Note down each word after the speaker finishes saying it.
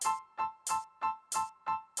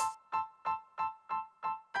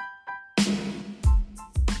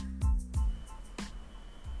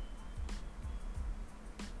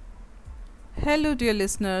Hello, dear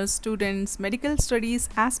listeners, students, medical studies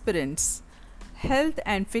aspirants, health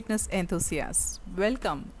and fitness enthusiasts.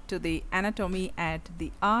 Welcome to the Anatomy at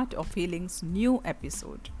the Art of Healing's new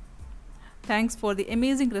episode. Thanks for the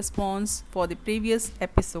amazing response for the previous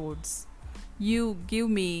episodes. You give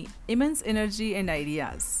me immense energy and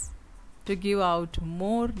ideas to give out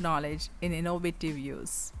more knowledge in innovative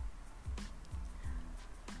use.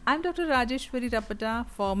 I'm Dr. Rajeshwari Rapata,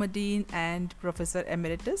 former Dean and Professor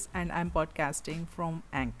Emeritus, and I'm podcasting from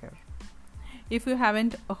Anchor. If you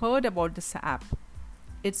haven't heard about this app,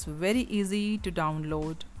 it's very easy to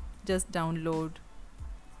download. Just download,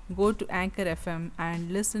 go to Anchor FM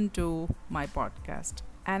and listen to my podcast,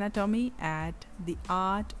 Anatomy at the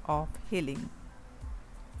Art of Healing.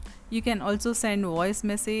 You can also send voice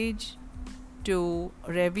message to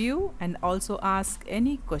review and also ask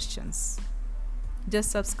any questions.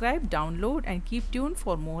 Just subscribe, download, and keep tuned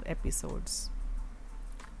for more episodes.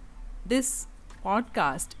 This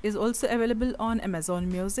podcast is also available on Amazon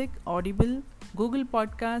Music, Audible, Google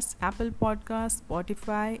Podcasts, Apple Podcasts,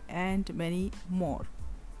 Spotify, and many more.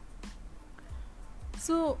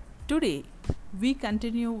 So, today we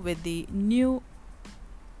continue with the new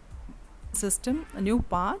system, a new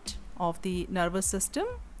part of the nervous system.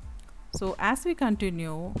 So, as we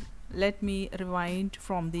continue, let me rewind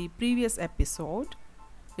from the previous episode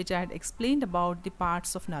which I had explained about the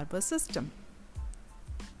parts of nervous system.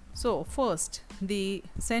 So first, the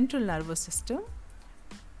central nervous system,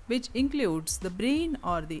 which includes the brain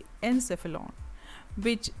or the encephalon,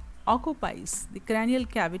 which occupies the cranial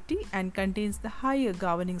cavity and contains the higher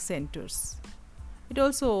governing centers. It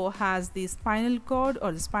also has the spinal cord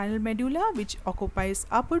or the spinal medulla, which occupies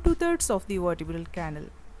upper two-thirds of the vertebral canal,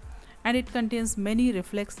 and it contains many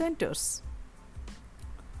reflex centers.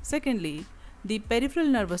 Secondly, the peripheral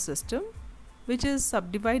nervous system, which is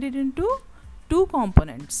subdivided into two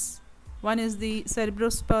components. One is the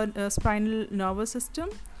cerebrospinal nervous system,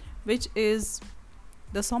 which is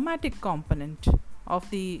the somatic component of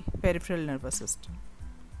the peripheral nervous system.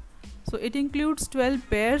 So it includes 12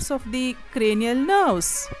 pairs of the cranial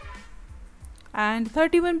nerves and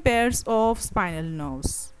 31 pairs of spinal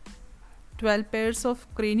nerves. 12 pairs of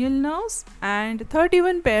cranial nerves and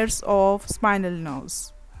 31 pairs of spinal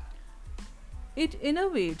nerves. It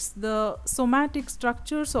innervates the somatic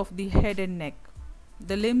structures of the head and neck,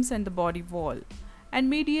 the limbs and the body wall, and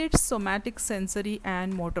mediates somatic sensory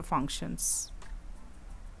and motor functions.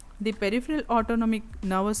 The peripheral autonomic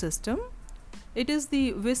nervous system, it is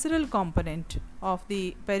the visceral component of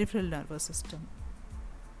the peripheral nervous system.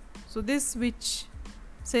 So this which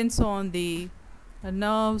sends on the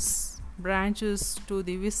nerves branches to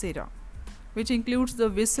the viscera, which includes the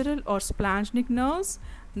visceral or splanchnic nerves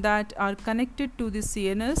that are connected to the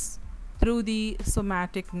CNS through the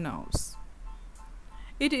somatic nerves.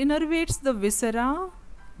 It innervates the viscera,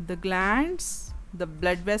 the glands, the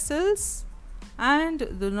blood vessels, and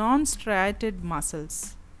the non-striated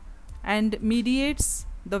muscles, and mediates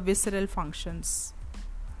the visceral functions.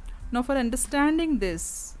 Now, for understanding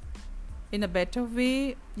this in a better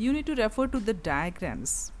way, you need to refer to the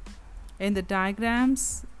diagrams. In the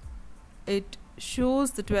diagrams, it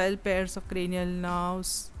shows the 12 pairs of cranial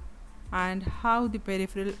nerves and how the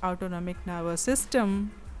peripheral autonomic nervous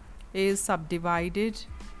system is subdivided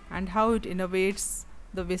and how it innervates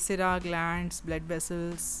the viscera, glands, blood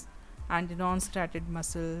vessels, and the non-striated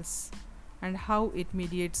muscles, and how it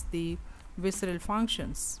mediates the visceral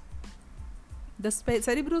functions. The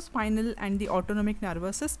cerebrospinal and the autonomic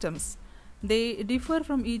nervous systems, they differ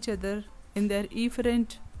from each other in their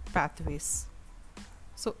efferent pathways.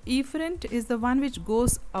 So efferent is the one which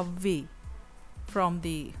goes away from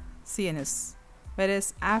the CNS,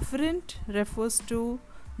 whereas afferent refers to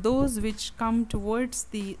those which come towards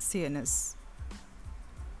the CNS.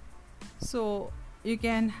 So you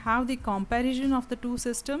can have the comparison of the two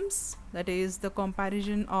systems, that is the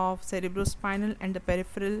comparison of cerebrospinal and the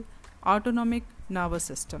peripheral autonomic nervous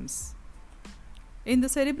systems. In the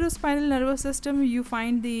cerebrospinal nervous system, you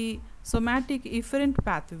find the somatic efferent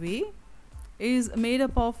pathway is made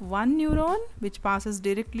up of one neuron which passes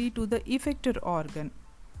directly to the effector organ.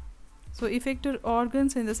 So effector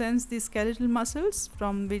organs, in the sense the skeletal muscles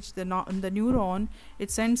from which the neuron,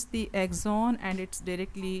 it sends the axon and it's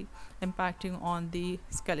directly impacting on the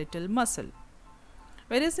skeletal muscle.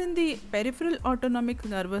 Whereas in the peripheral autonomic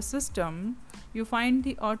nervous system, you find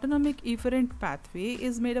the autonomic efferent pathway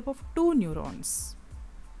is made up of two neurons.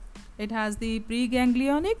 It has the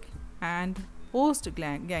preganglionic and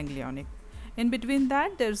postganglionic. In between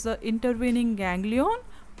that, there's the intervening ganglion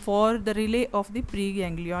for the relay of the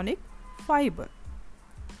preganglionic fiber.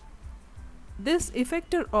 This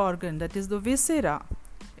effector organ, that is the viscera,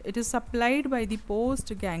 it is supplied by the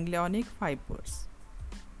postganglionic fibers.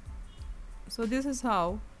 So this is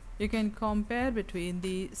how you can compare between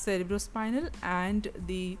the cerebrospinal and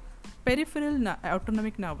the peripheral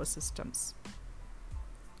autonomic nervous systems.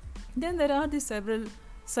 Then there are the several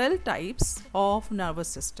cell types of nervous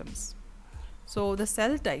systems. So the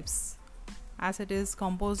cell types, as it is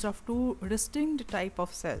composed of two distinct type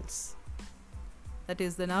of cells, that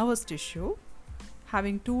is the nervous tissue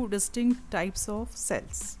having two distinct types of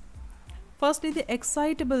cells. Firstly, the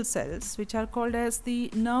excitable cells, which are called as the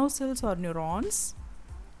nerve cells or neurons,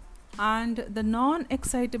 and the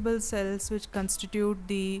non-excitable cells, which constitute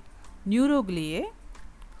the neurogliae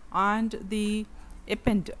and the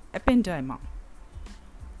ependyma,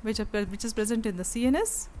 which is present in the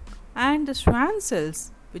CNS, and the Schwann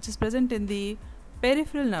cells, which is present in the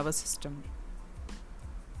peripheral nervous system.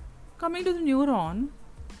 Coming to the neuron,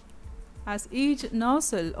 as each nerve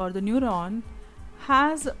cell or the neuron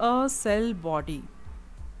has a cell body.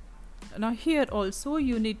 Now here also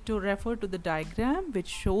you need to refer to the diagram which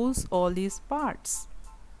shows all these parts.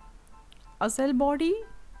 A cell body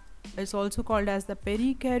is also called as the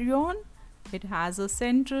perikaryon. It has a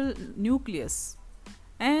central nucleus,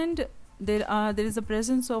 and there is a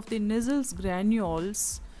presence of the Nissls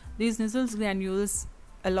granules. These Nissls granules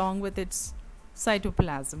along with its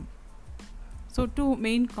cytoplasm. So two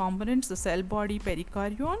main components, the cell body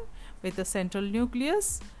perikaryon with a central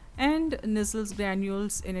nucleus and Nissls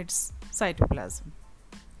granules in its cytoplasm.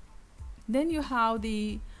 Then you have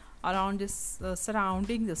the around this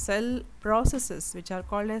surrounding the cell processes, which are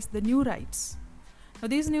called as the neurites. Now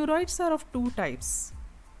these neurites are of two types.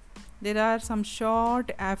 There are some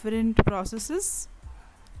short afferent processes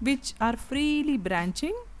which are freely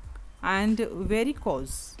branching and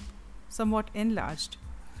varicose, somewhat enlarged,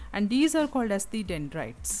 and these are called as the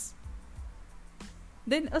dendrites.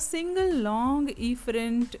 Then a single long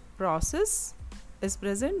efferent process is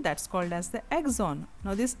present, that's called as the axon.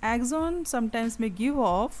 Now this axon sometimes may give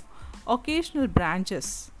off occasional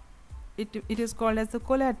branches. It is called as the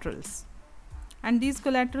collaterals, and these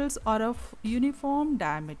collaterals are of uniform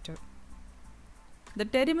diameter. The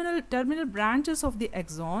terminal branches of the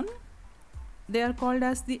axon, they are called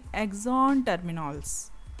as the axon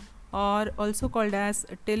terminals, or also called as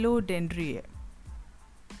telodendria.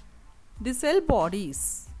 The cell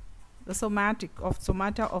bodies, the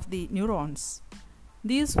somata of the neurons,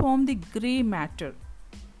 these form the gray matter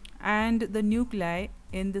and the nuclei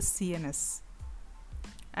in the CNS,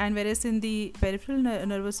 and whereas in the peripheral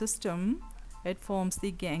nervous system it forms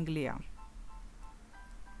the ganglia.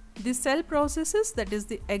 The cell processes, that is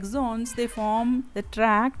the axons, they form the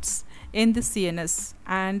tracts in the CNS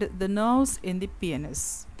and the nerves in the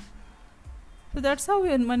PNS. So that's how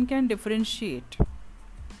one can differentiate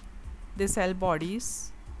the cell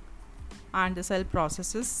bodies and the cell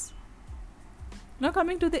processes. Now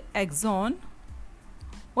coming to the axon,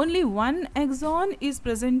 only one axon is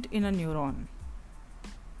present in a neuron,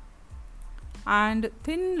 and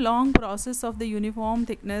thin long process of the uniform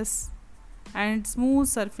thickness and smooth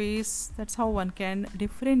surface, that's how one can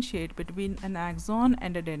differentiate between an axon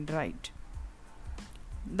and a dendrite.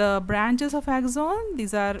 The branches of axon,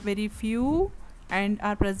 these are very few and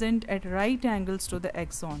are present at right angles to the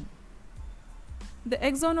axon. The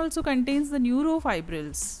axon also contains the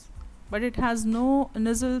neurofibrils, but it has no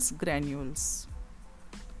Nissls granules.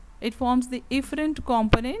 It forms the efferent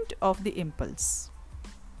component of the impulse.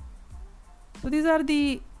 So these are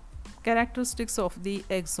the characteristics of the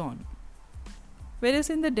axon.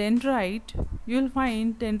 Whereas in the dendrite, you will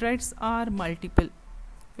find dendrites are multiple.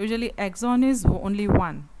 Usually axon is only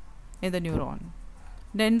one in the neuron.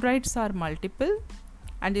 Dendrites are multiple,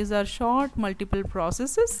 and these are short multiple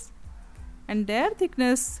processes, and their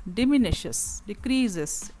thickness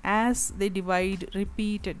decreases as they divide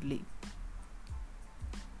repeatedly.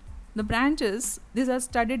 The branches, these are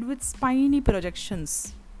studded with spiny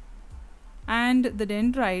projections, and the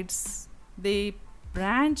dendrites, they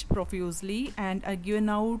branch profusely and are given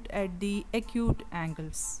out at the acute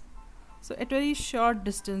angles. So at very short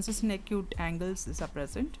distances in acute angles these are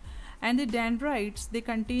present, and the dendrites, they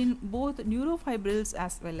contain both neurofibrils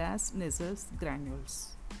as well as Nissls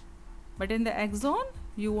granules. But in the axon,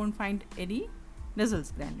 you won't find any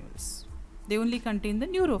Nissls granules. They only contain the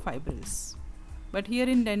neurofibrils. But here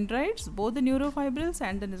in dendrites, both the neurofibrils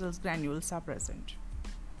and the Nissls granules are present.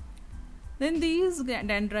 Then these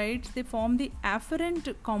dendrites, they form the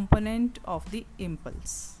afferent component of the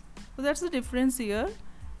impulse. So that's the difference here.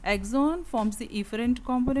 Axon forms the efferent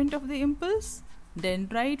component of the impulse.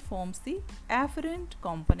 Dendrite forms the afferent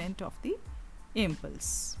component of the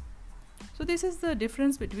impulse. So this is the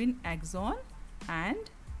difference between axon and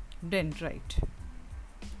dendrite.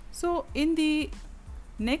 So in the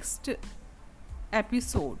next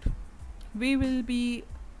episode we will be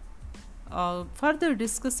further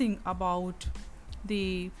discussing about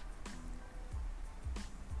the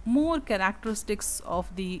more characteristics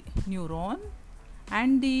of the neuron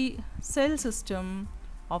and the cell system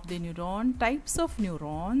of the neuron, types of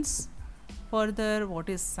neurons, further what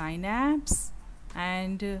is synapse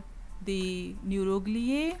and the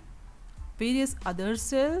neurogliae, various other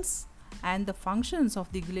cells and the functions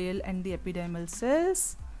of the glial and the epidermal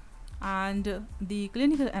cells, and the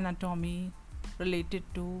clinical anatomy related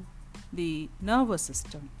to the nervous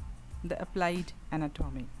system, the applied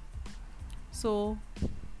anatomy. So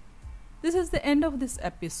this is the end of this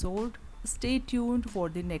episode. Stay tuned for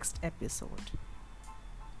the next episode.